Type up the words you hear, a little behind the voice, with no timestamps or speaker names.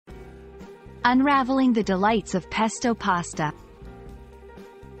Unraveling the delights of pesto pasta.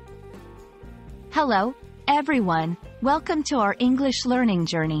 Hello, everyone. Welcome to our English learning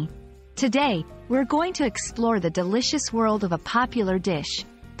journey. Today, we're going to explore the delicious world of a popular dish,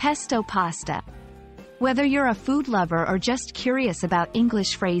 pesto pasta. Whether you're a food lover or just curious about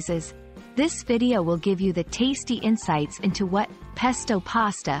English phrases, this video will give you the tasty insights into what pesto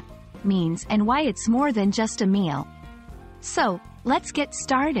pasta means and why it's more than just a meal. So, let's get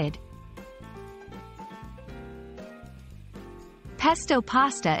started. Pesto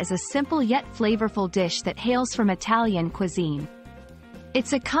pasta is a simple yet flavorful dish that hails from Italian cuisine.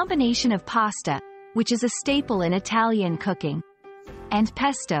 It's a combination of pasta, which is a staple in Italian cooking, and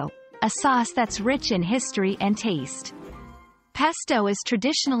pesto, a sauce that's rich in history and taste. Pesto is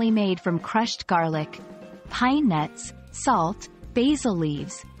traditionally made from crushed garlic, pine nuts, salt, basil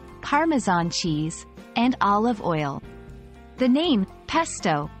leaves, Parmesan cheese, and olive oil. The name,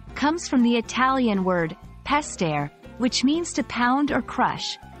 pesto, comes from the Italian word, pestare, which means to pound or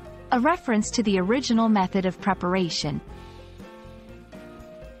crush, a reference to the original method of preparation.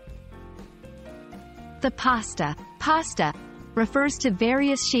 The pasta refers to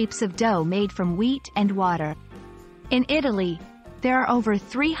various shapes of dough made from wheat and water. In Italy, there are over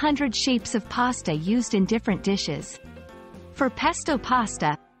 300 shapes of pasta used in different dishes. For pesto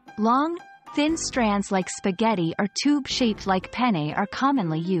pasta, long, thin strands like spaghetti or tube-shaped like penne are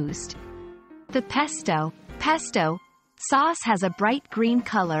commonly used. The pesto sauce has a bright green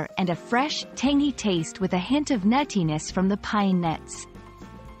color and a fresh, tangy taste with a hint of nuttiness from the pine nuts.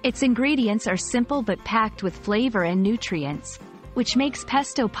 Its ingredients are simple but packed with flavor and nutrients, which makes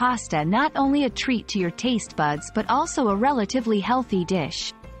pesto pasta not only a treat to your taste buds but also a relatively healthy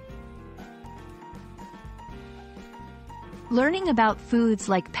dish. Learning about foods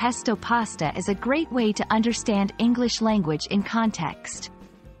like pesto pasta is a great way to understand English language in context.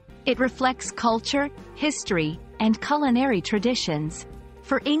 It reflects culture, history, and culinary traditions.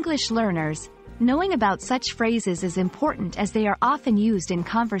 For English learners, knowing about such phrases is important as they are often used in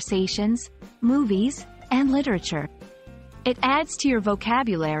conversations, movies, and literature. It adds to your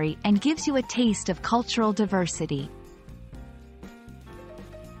vocabulary and gives you a taste of cultural diversity.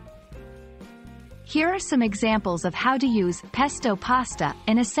 Here are some examples of how to use pesto pasta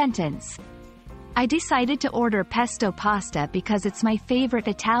in a sentence. I decided to order pesto pasta because it's my favorite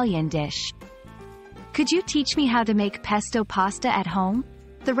Italian dish. Could you teach me how to make pesto pasta at home?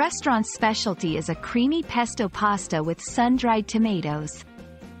 The restaurant's specialty is a creamy pesto pasta with sun-dried tomatoes.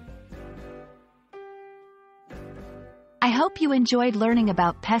 I hope you enjoyed learning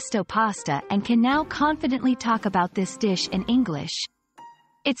about pesto pasta and can now confidently talk about this dish in English.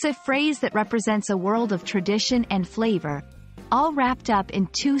 It's a phrase that represents a world of tradition and flavor, all wrapped up in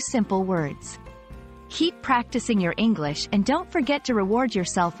two simple words. Keep practicing your English and don't forget to reward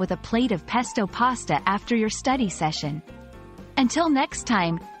yourself with a plate of pesto pasta after your study session. Until next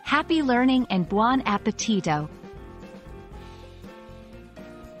time, happy learning and buon appetito!